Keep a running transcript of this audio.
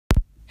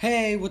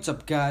Hey, what's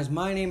up guys?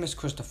 My name is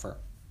Christopher.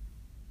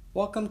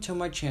 Welcome to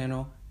my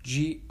channel,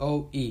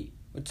 GOE,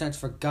 which stands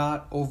for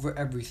God Over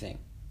Everything.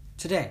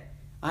 Today,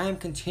 I am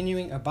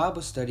continuing a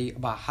Bible study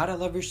about how to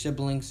love your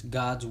siblings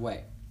God's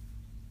way.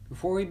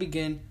 Before we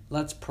begin,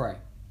 let's pray.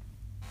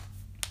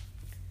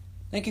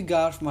 Thank you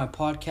God for my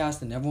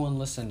podcast and everyone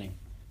listening.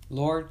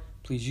 Lord,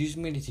 please use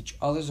me to teach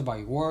others about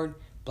your word.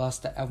 Bless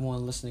that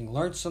everyone listening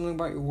learns something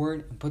about your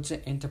word and puts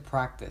it into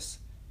practice.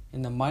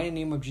 In the mighty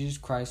name of Jesus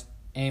Christ,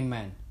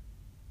 amen.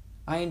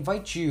 I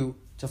invite you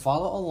to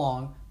follow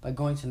along by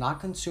going to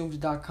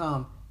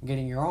notconsumed.com and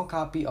getting your own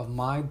copy of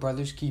My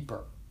Brother's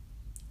Keeper.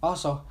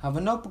 Also, have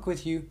a notebook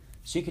with you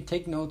so you can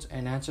take notes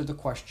and answer the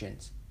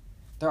questions.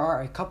 There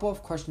are a couple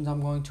of questions I'm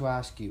going to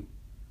ask you.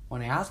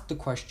 When I ask the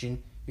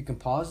question, you can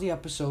pause the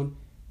episode,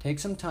 take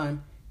some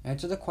time,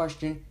 answer the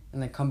question,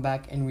 and then come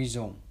back and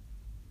resume.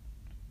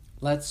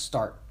 Let's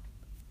start.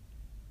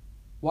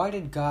 Why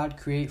did God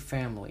create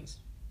families?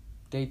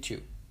 Day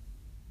 2.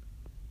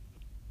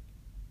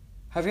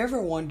 Have you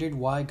ever wondered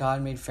why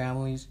God made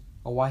families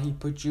or why He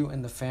put you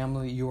in the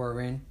family you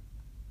are in?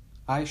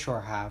 I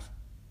sure have.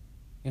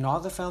 In all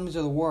the families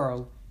of the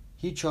world,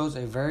 He chose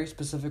a very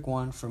specific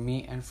one for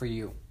me and for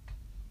you.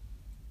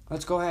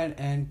 Let's go ahead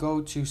and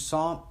go to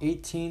Psalm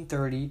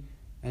 18:30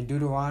 and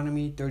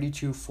Deuteronomy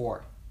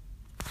 32:4.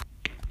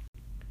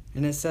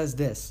 And it says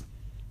this,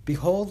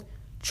 "Behold,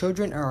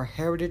 children are a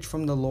heritage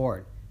from the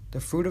Lord.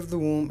 The fruit of the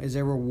womb is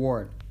a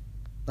reward.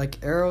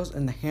 Like arrows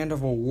in the hand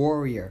of a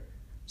warrior,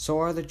 so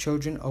are the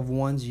children of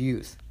one's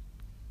youth.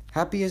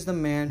 Happy is the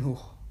man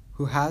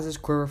who has his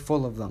quiver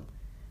full of them.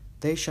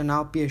 They shall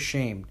not be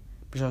ashamed,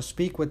 but shall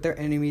speak with their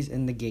enemies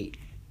in the gate."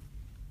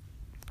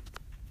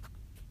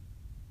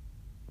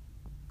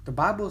 The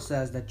Bible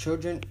says that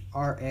children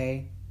are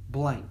a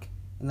blank,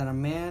 and that a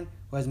man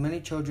who has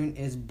many children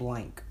is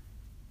blank.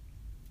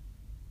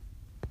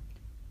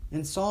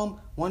 In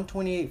Psalm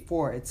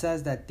 128:4, it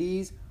says that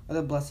these are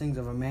the blessings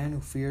of a man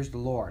who fears the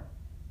Lord.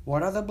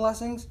 What are the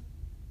blessings?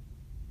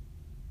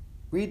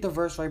 Read the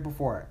verse right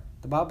before it.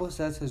 The Bible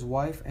says his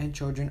wife and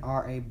children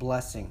are a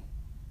blessing.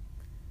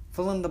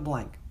 Fill in the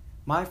blank.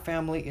 My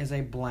family is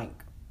a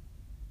blank.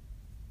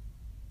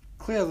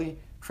 Clearly,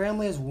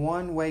 family is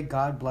one way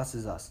God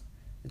blesses us.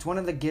 It's one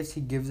of the gifts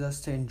He gives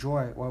us to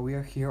enjoy while we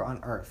are here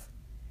on earth.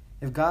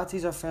 If God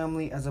sees our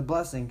family as a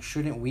blessing,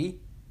 shouldn't we?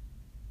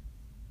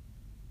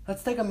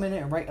 Let's take a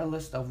minute and write a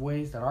list of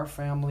ways that our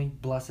family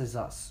blesses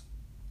us.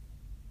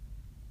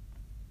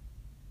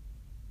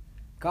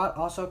 God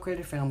also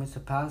created families to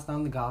pass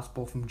down the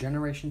gospel from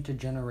generation to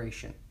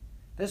generation.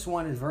 This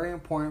one is very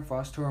important for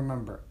us to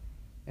remember.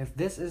 If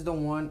this is the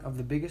one of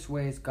the biggest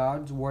ways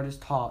God's word is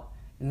taught,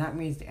 then that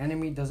means the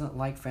enemy doesn't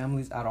like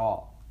families at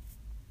all.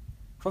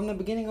 From the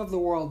beginning of the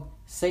world,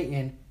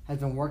 Satan has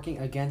been working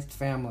against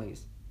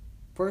families.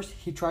 First,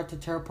 he tried to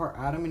tear apart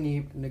Adam and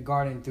Eve in the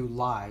garden through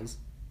lies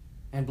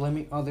and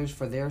blaming others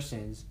for their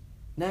sins.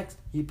 Next,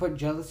 he put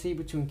jealousy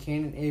between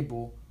Cain and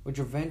Abel, which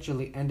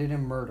eventually ended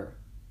in murder.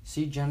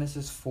 See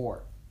Genesis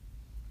 4.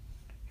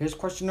 Here's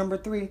question number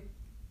 3.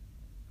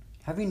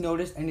 Have you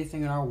noticed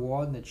anything in our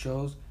world that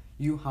shows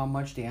you how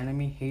much the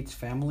enemy hates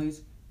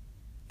families?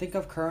 Think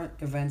of current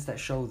events that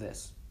show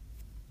this.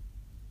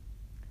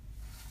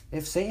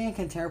 If Satan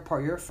can tear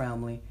apart your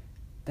family,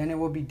 then it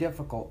will be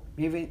difficult,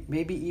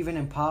 maybe even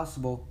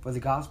impossible, for the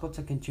gospel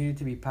to continue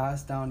to be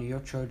passed down to your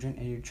children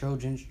and your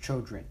children's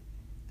children.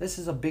 This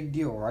is a big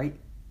deal, right?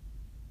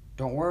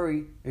 Don't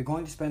worry, you're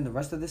going to spend the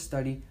rest of this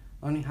study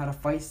learning how to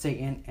fight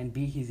Satan and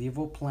beat his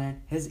evil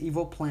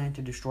plan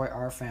to destroy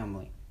our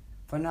family.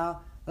 For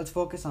now, let's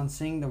focus on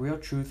seeing the real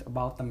truth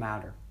about the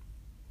matter.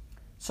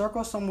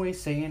 Circle some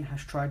ways Satan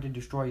has tried to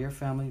destroy your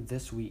family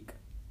this week.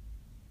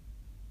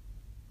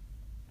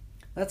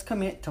 Let's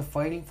commit to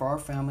fighting for our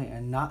family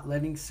and not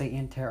letting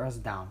Satan tear us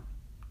down.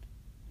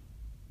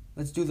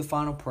 Let's do the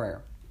final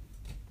prayer.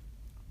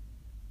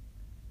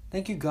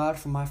 Thank you, God,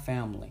 for my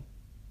family.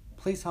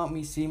 Please help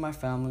me see my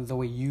family the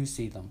way you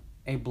see them,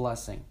 a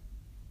blessing.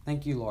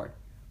 Thank you, Lord.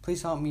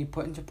 Please help me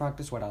put into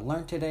practice what I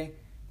learned today.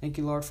 Thank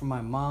you, Lord, for my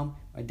mom,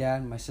 my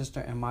dad, my sister,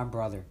 and my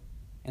brother.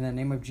 In the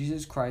name of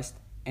Jesus Christ,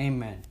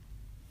 amen.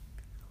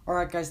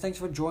 Alright, guys, thanks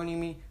for joining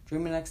me.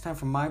 Join me next time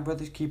for My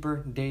Brother's Keeper,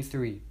 Day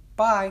 3.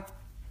 Bye!